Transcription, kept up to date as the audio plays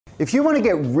If you want to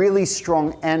get really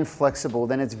strong and flexible,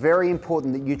 then it's very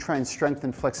important that you train strength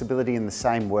and flexibility in the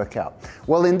same workout.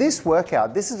 Well, in this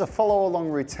workout, this is a follow-along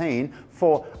routine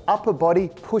for upper body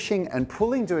pushing and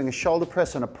pulling, doing a shoulder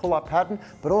press and a pull-up pattern,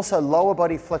 but also lower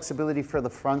body flexibility for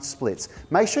the front splits.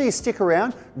 Make sure you stick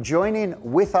around, join in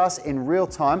with us in real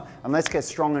time, and let's get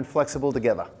strong and flexible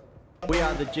together. We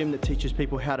are the gym that teaches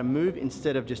people how to move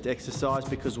instead of just exercise,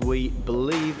 because we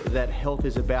believe that health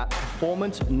is about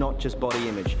performance, not just body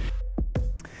image.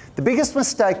 The biggest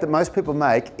mistake that most people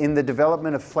make in the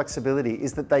development of flexibility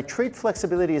is that they treat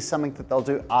flexibility as something that they'll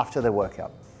do after their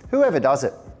workout. Whoever does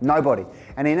it? Nobody.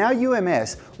 And in our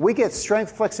UMS, we get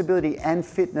strength, flexibility, and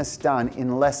fitness done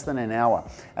in less than an hour.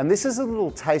 And this is a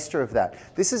little taster of that.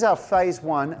 This is our phase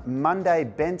 1 Monday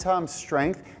bent arm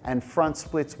strength and front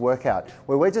splits workout,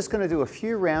 where we're just going to do a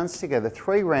few rounds together,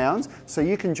 3 rounds, so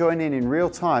you can join in real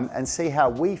time and see how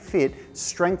we fit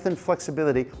strength and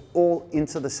flexibility all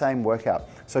into the same workout.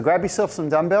 So grab yourself some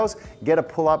dumbbells, get a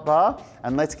pull-up bar,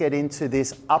 and let's get into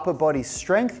this upper body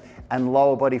strength and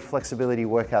lower body flexibility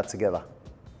workout together.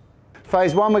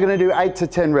 Phase 1, we're going to do 8 to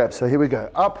 10 reps. So here we go.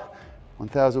 Up,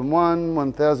 1001,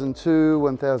 1002,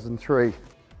 1003.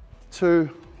 2,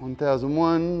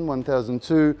 1001,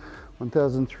 1002,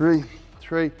 1003.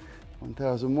 3,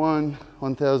 1001,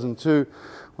 1002,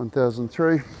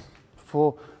 1003.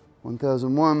 4,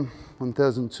 1001,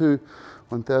 1002,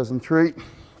 1003.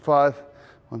 5,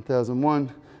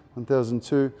 1001,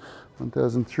 1002,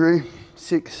 1003.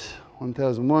 6,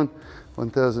 1001,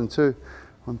 1002,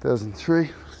 1003,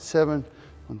 7,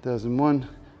 1001,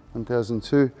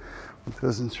 1002,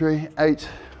 1003, 8,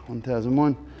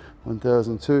 1001,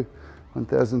 1002,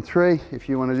 1003. If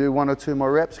you want to do 1 or 2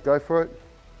 more reps, go for it.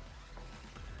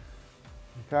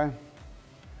 Okay,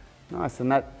 nice,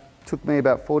 and that took me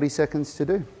about 40 seconds to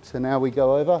do. So now we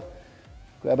go over,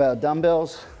 grab our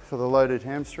dumbbells for the loaded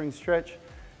hamstring stretch,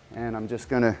 and I'm just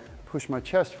going to push my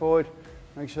chest forward.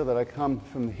 Make sure that I come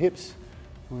from the hips.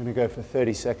 We're going to go for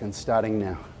 30 seconds starting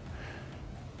now.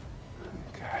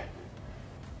 Okay.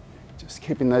 Just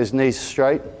keeping those knees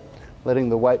straight, letting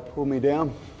the weight pull me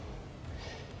down.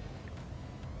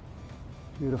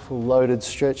 Beautiful loaded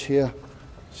stretch here.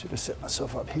 Should have set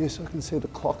myself up here so I can see the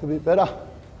clock a bit better.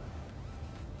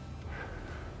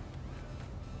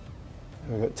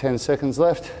 We've got 10 seconds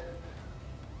left.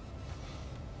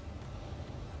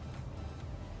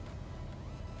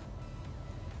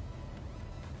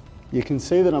 You can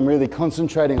see that I'm really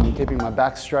concentrating on keeping my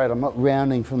back straight. I'm not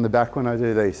rounding from the back when I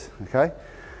do these, okay?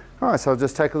 All right, so I'll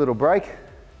just take a little break.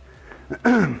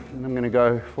 And I'm gonna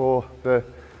go for the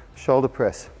shoulder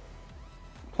press.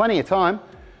 Plenty of time.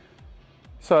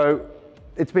 So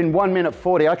it's been 1 minute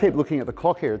 40. I keep looking at the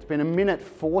clock here. It's been 1 minute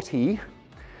 40.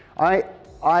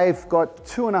 I've got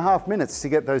 2.5 minutes to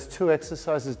get those 2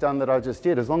 exercises done that I just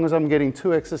did. As long as I'm getting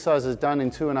 2 exercises done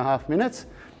in 2.5 minutes,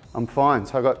 I'm fine.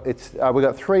 So we've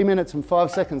got 3 minutes and 5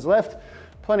 seconds left.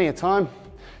 Plenty of time.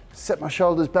 Set my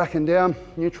shoulders back and down,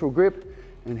 neutral grip,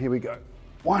 and here we go.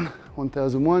 1,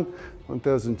 1001,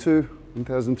 1002,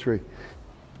 1003.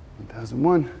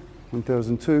 1001,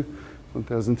 1002,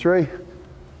 1003.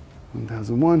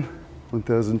 1001,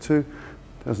 1002,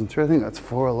 1003. I think that's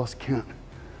 4. I lost count.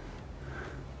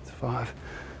 It's 5,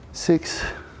 6,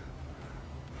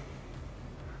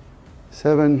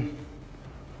 7,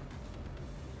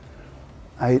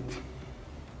 8.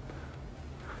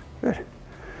 Good.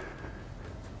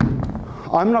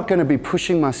 I'm not going to be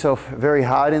pushing myself very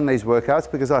hard in these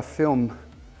workouts because I film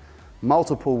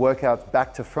multiple workouts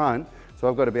back to front, so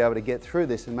I've got to be able to get through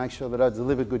this and make sure that I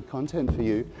deliver good content for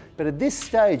you. But at this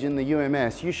stage in the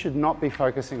UMS, you should not be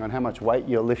focusing on how much weight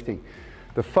you're lifting.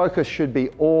 The focus should be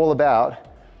all about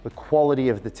the quality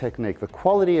of the technique. The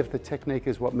quality of the technique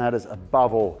is what matters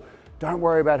above all. Don't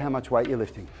worry about how much weight you're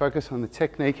lifting. Focus on the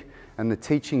technique and the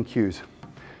teaching cues.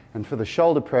 And for the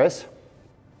shoulder press,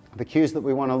 the cues that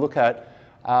we want to look at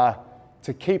are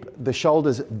to keep the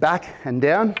shoulders back and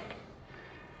down,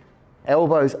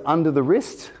 elbows under the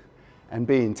wrist, and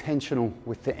be intentional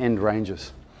with the end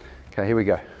ranges. Okay, here we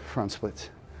go, front splits.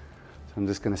 So I'm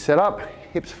just going to set up,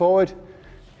 hips forward.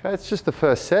 Okay, it's just the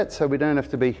first set, so we don't have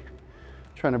to be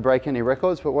trying to break any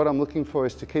records, but what I'm looking for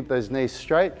is to keep those knees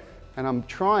straight, and I'm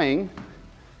trying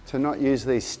to not use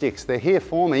these sticks. They're here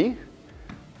for me,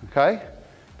 okay,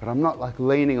 but I'm not like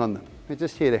leaning on them. They're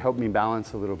just here to help me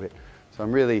balance a little bit. So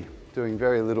I'm really doing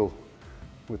very little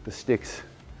with the sticks.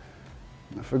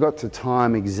 I forgot to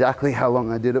time exactly how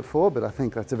long I did it for, but I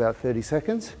think that's about 30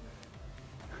 seconds.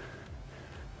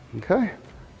 Okay,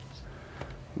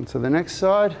 and to the next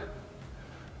side,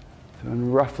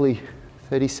 doing roughly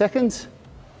 30 seconds.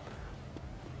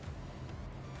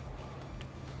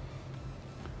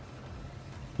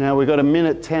 Now we've got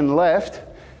 1:10 left,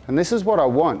 and this is what I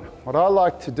want. What I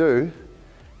like to do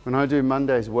when I do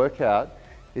Monday's workout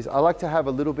is I like to have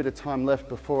a little bit of time left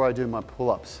before I do my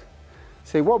pull-ups.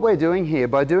 See, what we're doing here,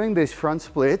 by doing these front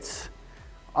splits,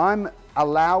 I'm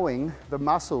allowing the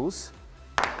muscles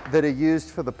that are used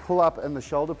for the pull-up and the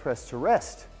shoulder press to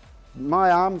rest.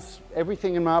 My arms,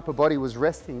 everything in my upper body was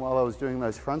resting while I was doing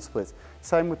those front splits.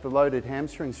 Same with the loaded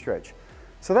hamstring stretch.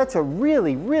 So that's a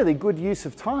really, really good use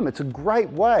of time. It's a great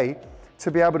way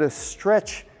to be able to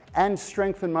stretch and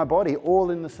strengthen my body all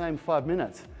in the same 5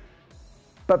 minutes.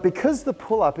 But because the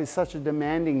pull-up is such a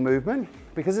demanding movement,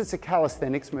 because it's a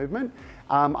calisthenics movement,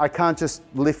 I can't just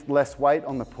lift less weight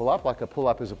on the pull-up, like a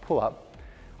pull-up is a pull-up.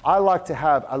 I like to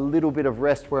have a little bit of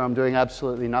rest where I'm doing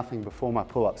absolutely nothing before my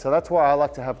pull-up. So that's why I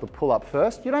like to have the pull-up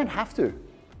first. You don't have to.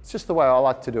 It's just the way I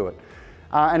like to do it.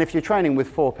 And if you're training with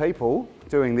 4 people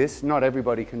doing this, not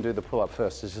everybody can do the pull-up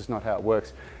first. It's just not how it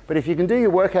works. But if you can do your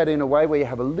workout in a way where you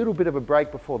have a little bit of a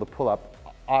break before the pull-up,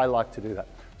 I like to do that.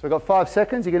 So I've got 5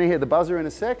 seconds. You're going to hear the buzzer in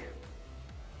a sec.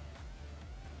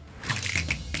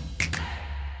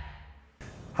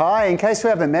 Hi, in case we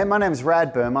haven't met, my name is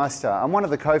Rad Burmeister. I'm one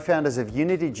of the co-founders of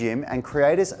Unity Gym and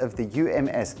creators of the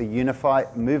UMS, the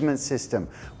Unified Movement System,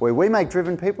 where we make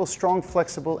driven people strong,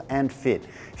 flexible, and fit.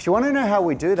 If you want to know how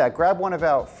we do that, grab one of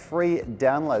our free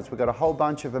downloads. We've got a whole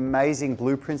bunch of amazing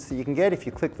blueprints that you can get if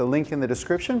you click the link in the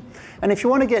description. And if you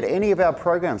want to get any of our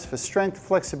programs for strength,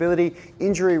 flexibility,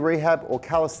 injury rehab, or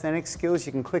calisthenics skills,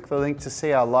 you can click the link to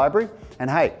see our library. And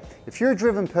hey, if you're a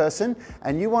driven person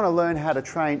and you want to learn how to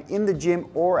train in the gym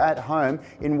or at home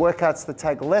in workouts that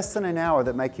take less than an hour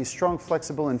that make you strong,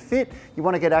 flexible, and fit, you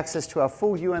want to get access to our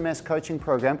full UMS coaching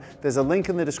program, there's a link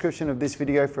in the description of this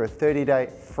video for a 30-day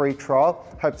free trial.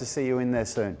 Hope to see you in there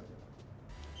soon.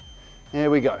 There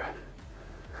we go.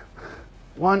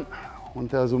 1,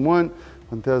 1001,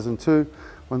 1002,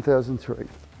 1003.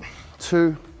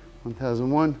 2,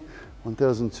 1001,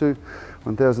 1002,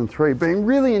 1003. Being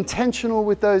really intentional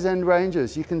with those end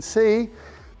ranges. You can see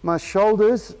my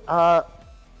shoulders are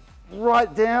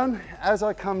right down as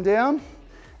I come down.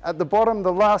 At the bottom,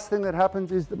 the last thing that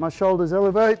happens is that my shoulders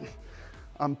elevate.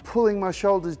 I'm pulling my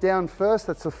shoulders down first.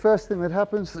 That's the first thing that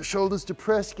happens. The shoulders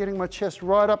depressed, getting my chest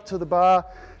right up to the bar,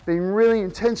 being really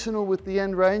intentional with the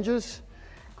end ranges,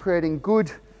 creating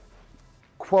good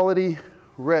quality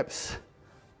reps.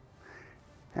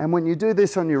 And when you do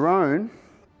this on your own,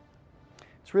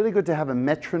 it's really good to have a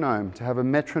metronome,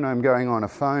 going on, a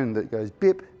phone that goes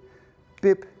bip,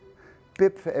 bip,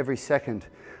 bip for every second.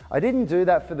 I didn't do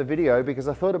that for the video because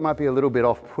I thought it might be a little bit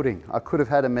off-putting. I could have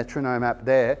had a metronome app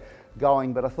there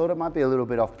going, but I thought it might be a little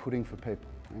bit off-putting for people.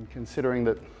 And considering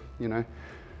that, you know,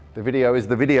 the video is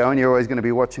the video and you're always going to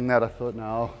be watching that, I thought,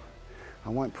 no, I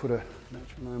won't put a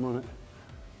metronome on it.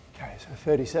 Okay, so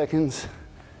 30 seconds,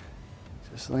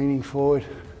 just leaning forward.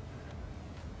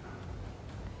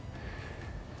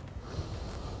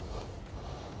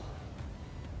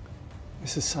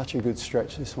 This is such a good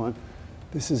stretch, this one.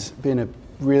 This has been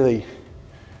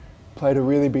played a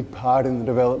really big part in the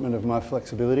development of my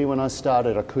flexibility. When I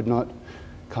started, I could not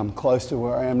come close to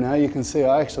where I am now. You can see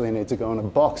I actually need to go in a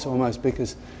box almost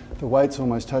because the weight's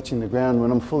almost touching the ground.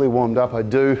 When I'm fully warmed up, I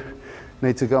do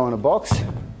need to go in a box.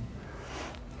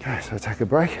 Okay, so take a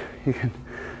break. You can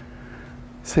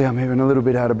see I'm even a little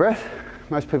bit out of breath.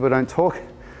 Most people don't talk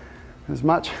as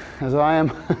much as I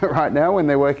am right now when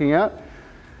they're working out.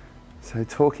 So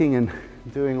talking and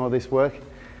doing all this work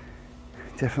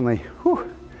definitely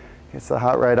gets the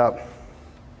heart rate up.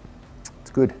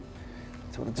 It's good.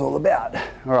 That's what it's all about.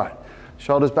 All right,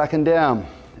 shoulders back and down,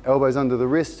 elbows under the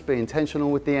wrists, be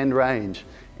intentional with the end range.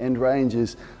 End range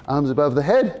is arms above the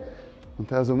head,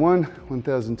 1001,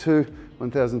 1002,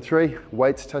 1003,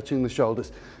 weights touching the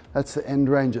shoulders. That's the end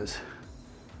ranges.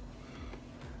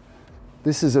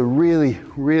 This is a really,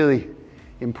 really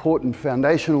important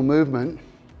foundational movement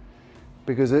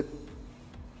because it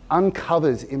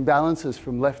uncovers imbalances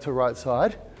from left to right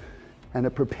side and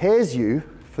it prepares you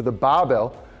for the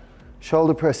barbell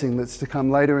shoulder pressing that's to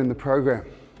come later in the program.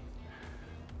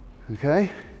 Okay?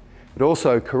 It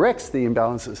also corrects the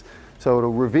imbalances. So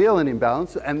it'll reveal an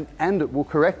imbalance and it will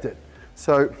correct it.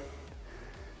 So,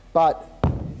 but,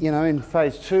 you know, in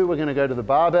phase 2, we're going to go to the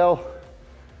barbell.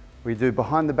 We do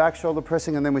behind the back shoulder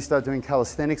pressing, and then we start doing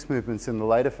calisthenics movements in the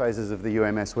later phases of the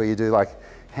UMS where you do like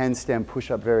handstand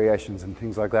push-up variations and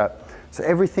things like that. So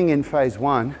everything in phase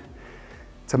 1,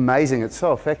 it's amazing, it's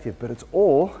so effective, but it's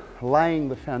all laying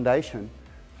the foundation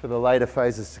for the later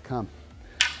phases to come.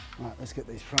 All right, let's get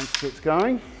these front splits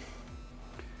going.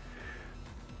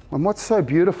 And what's so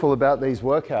beautiful about these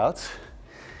workouts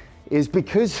is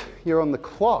because you're on the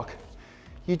clock,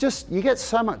 you get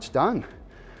so much done.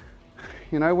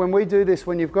 You know, when we do this,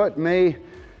 when you've got me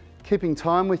keeping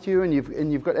time with you,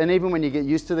 and even when you get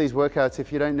used to these workouts,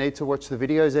 if you don't need to watch the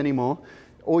videos anymore,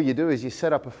 all you do is you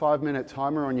set up a 5-minute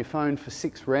timer on your phone for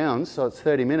 6 rounds, so it's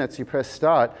 30 minutes, you press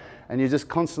start, and you just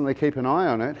constantly keep an eye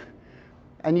on it,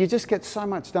 and you just get so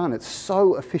much done. It's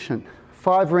so efficient.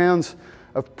 5 rounds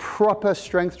of proper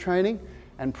strength training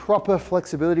and proper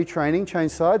flexibility training,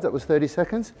 change sides, that was 30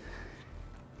 seconds.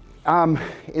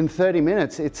 In 30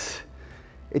 minutes,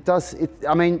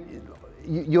 I mean,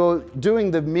 you're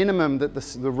doing the minimum that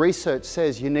the research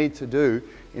says you need to do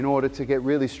in order to get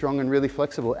really strong and really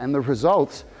flexible. And the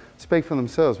results speak for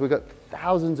themselves. We've got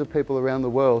thousands of people around the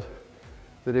world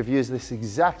that have used this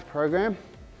exact program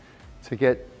to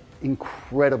get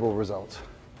incredible results.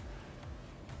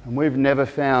 And we've never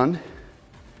found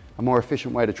a more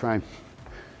efficient way to train.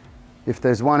 If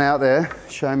there's one out there,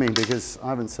 show me, because I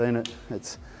haven't seen it.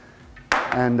 It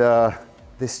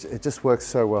just works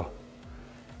so well.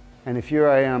 And if you're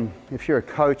a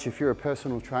coach, if you're a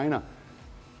personal trainer,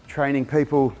 training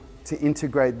people to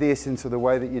integrate this into the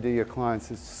way that you do your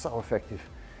clients is so effective.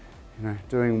 You know,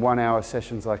 doing 1-hour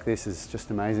sessions like this is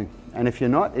just amazing. And if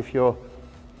you're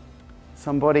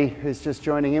somebody who's just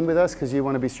joining in with us because you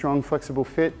want to be strong, flexible,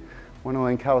 fit, want to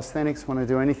learn calisthenics, want to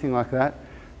do anything like that,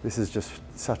 this is just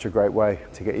such a great way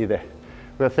to get you there.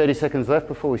 We've got 30 seconds left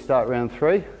before we start round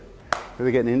 3.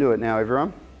 Really getting into it now,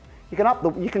 everyone.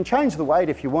 You can change the weight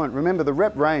if you want. Remember, the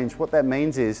rep range, what that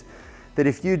means is that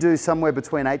if you do somewhere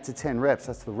between 8 to 10 reps,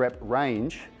 that's the rep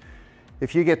range.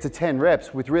 If you get to 10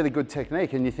 reps with really good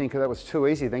technique and you think, oh, that was too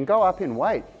easy, then go up in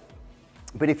weight.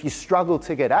 But if you struggle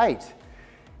to get 8,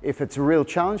 if it's a real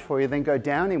challenge for you, then go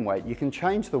down in weight. You can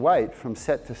change the weight from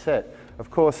set to set. Of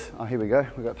course, oh, here we go.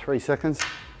 We've got 3 seconds.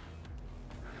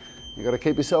 You've got to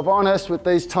keep yourself honest with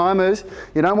these timers.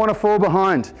 You don't want to fall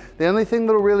behind. The only thing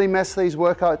that'll really mess these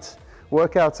workouts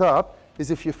up is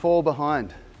if you fall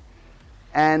behind.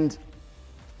 And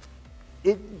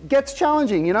it gets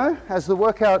challenging, you know, as the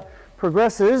workout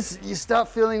progresses, you start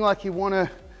feeling like you want to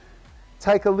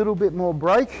take a little bit more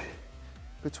break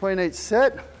between each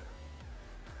set.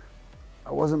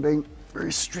 I wasn't being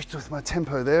very strict with my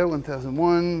tempo there.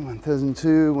 1001,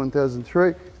 1002,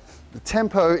 1003. The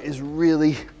tempo is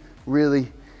really,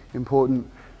 really important.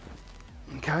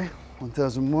 Okay,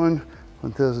 1001,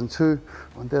 1002,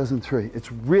 1003.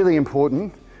 It's really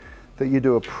important that you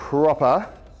do a proper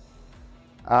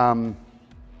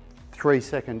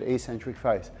 3-second eccentric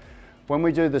phase. When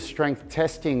we do the strength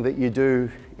testing that you do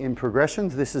in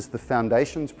progressions, this is the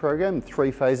foundations program,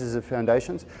 3 phases of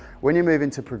foundations. When you move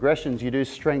into progressions, you do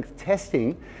strength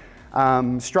testing,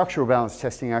 structural balance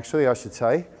testing actually, I should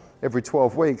say, every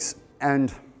 12 weeks.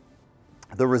 And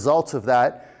the results of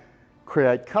that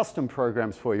create custom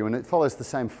programs for you. And it follows the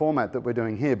same format that we're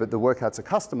doing here, but the workouts are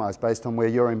customized based on where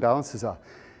your imbalances are.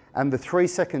 And the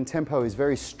 3-second tempo is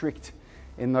very strict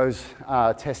in those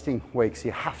testing weeks.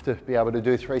 You have to be able to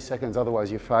do 3 seconds,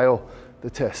 otherwise you fail the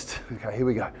test. Okay, here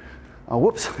we go. Oh,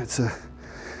 whoops, it's a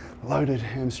loaded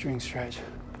hamstring stretch.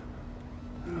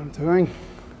 What I'm doing.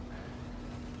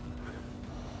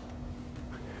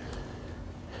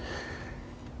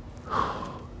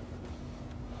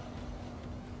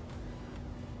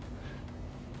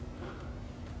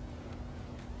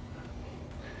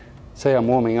 See, I'm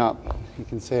warming up. You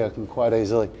can see I can quite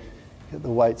easily get the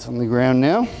weights on the ground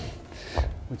now,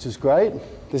 which is great.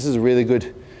 This is a really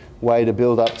good way to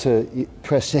build up to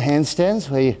press to handstands,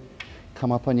 where you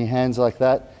come up on your hands like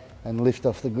that and lift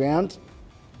off the ground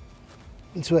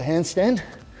into a handstand.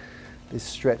 This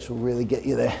stretch will really get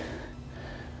you there.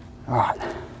 All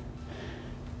right.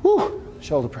 Woo.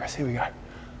 Shoulder press, here we go.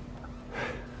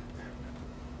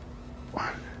 1,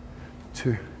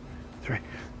 2, 3,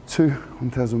 2,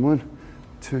 1001,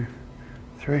 2,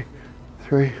 3,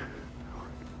 3,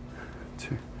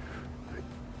 2,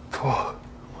 4, 1,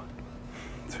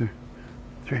 2,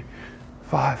 3,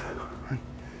 5, 1,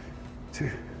 2,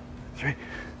 3,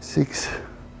 6,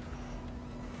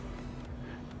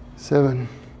 7,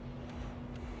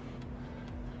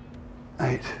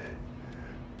 8.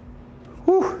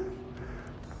 Woo.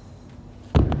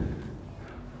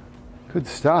 Good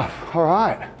stuff. All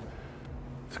right.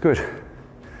 It's good.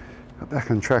 Got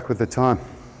back on track with the time.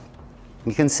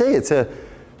 You can see it's a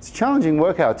challenging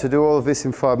workout to do all of this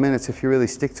in 5 minutes if you really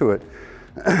stick to it.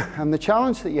 And the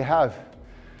challenge that you have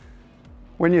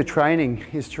when you're training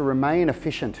is to remain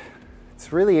efficient.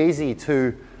 It's really easy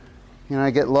to, you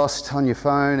know, get lost on your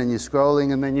phone and you're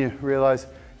scrolling and then you realize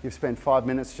you've spent 5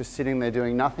 minutes just sitting there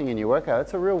doing nothing in your workout.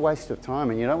 It's a real waste of time,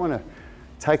 and you don't want to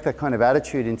take that kind of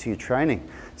attitude into your training.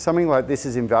 Something like this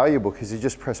is invaluable because you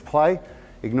just press play,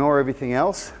 Ignore everything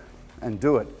else and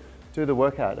do it. Do the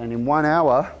workout. And in 1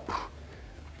 hour,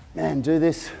 man, do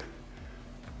this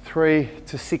 3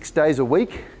 to 6 days a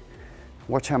week.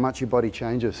 Watch how much your body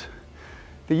changes.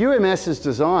 The UMS is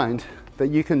designed that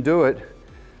you can do it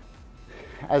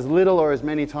as little or as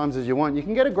many times as you want. You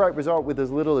can get a great result with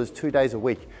as little as 2 days a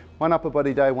week. 1 upper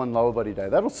body day, 1 lower body day.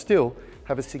 That'll still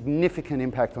have a significant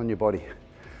impact on your body.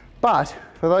 But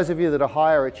for those of you that are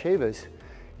higher achievers,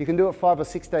 you can do it 5 or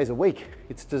 6 days a week.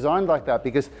 It's designed like that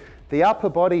because the upper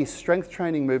body strength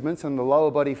training movements and the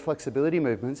lower body flexibility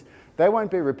movements, they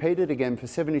won't be repeated again for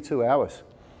 72 hours.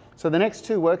 So the next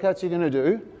 2 workouts you're going to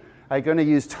do are going to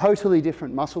use totally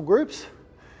different muscle groups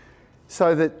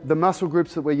so that the muscle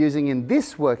groups that we're using in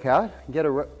this workout get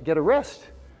a rest.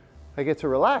 They get to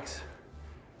relax.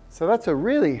 So that's a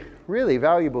really, really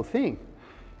valuable thing.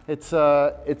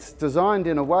 It's designed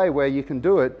in a way where you can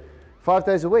do it 5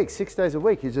 days a week, 6 days a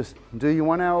week. You just do your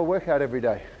 1 hour workout every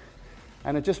day.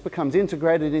 And it just becomes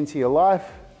integrated into your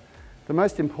life. The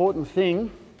most important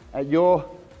thing at your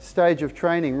stage of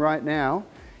training right now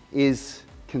is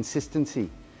consistency.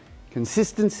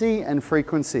 Consistency and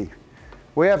frequency.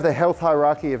 We have the health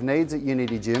hierarchy of needs at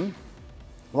Unity Gym,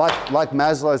 like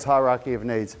Maslow's hierarchy of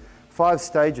needs. 5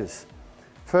 stages.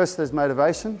 First, there's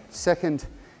motivation. Second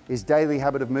is daily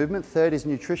habit of movement. Third is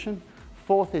nutrition.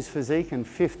 Fourth is physique. And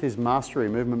fifth is mastery,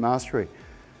 movement mastery.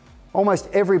 Almost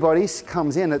everybody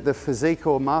comes in at the physique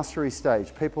or mastery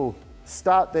stage. People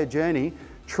start their journey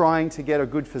trying to get a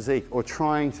good physique or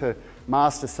trying to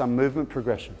master some movement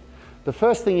progression. The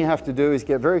first thing you have to do is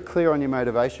get very clear on your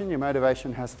motivation. Your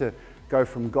motivation has to go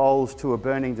from goals to a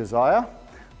burning desire.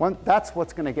 That's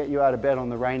what's going to get you out of bed on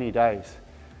the rainy days.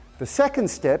 The second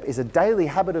step is a daily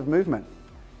habit of movement.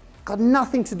 Got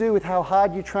nothing to do with how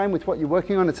hard you train, with what you're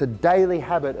working on. It's a daily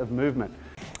habit of movement.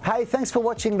 Hey, thanks for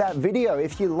watching that video.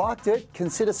 If you liked it,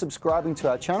 consider subscribing to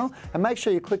our channel and make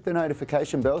sure you click the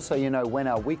notification bell so you know when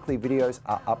our weekly videos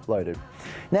are uploaded.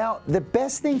 Now, the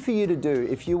best thing for you to do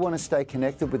if you want to stay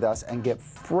connected with us and get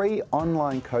free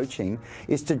online coaching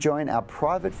is to join our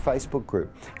private Facebook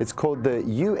group. It's called the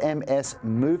UMS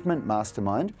Movement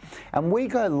Mastermind, and we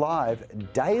go live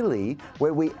daily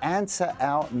where we answer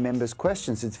our members'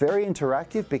 questions. It's very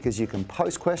interactive because you can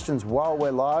post questions while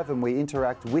we're live and we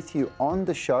interact with you on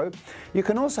the show. You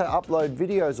can also upload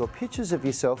videos or pictures of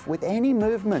yourself with any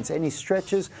movements, any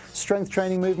stretches, strength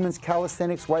training movements,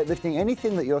 calisthenics, weightlifting,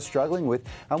 anything that you're struggling with,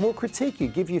 and we'll critique you,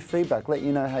 give you feedback, let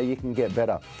you know how you can get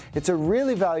better. It's a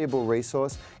really valuable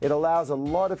resource. It allows a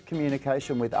lot of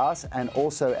communication with us and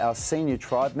also our senior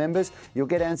tribe members. You'll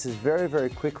get answers very, very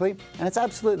quickly, and it's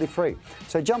absolutely free.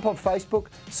 So jump on Facebook,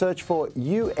 search for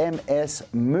UMS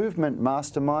Movement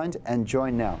Mastermind and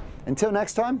join now. Until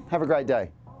next time, have a great day.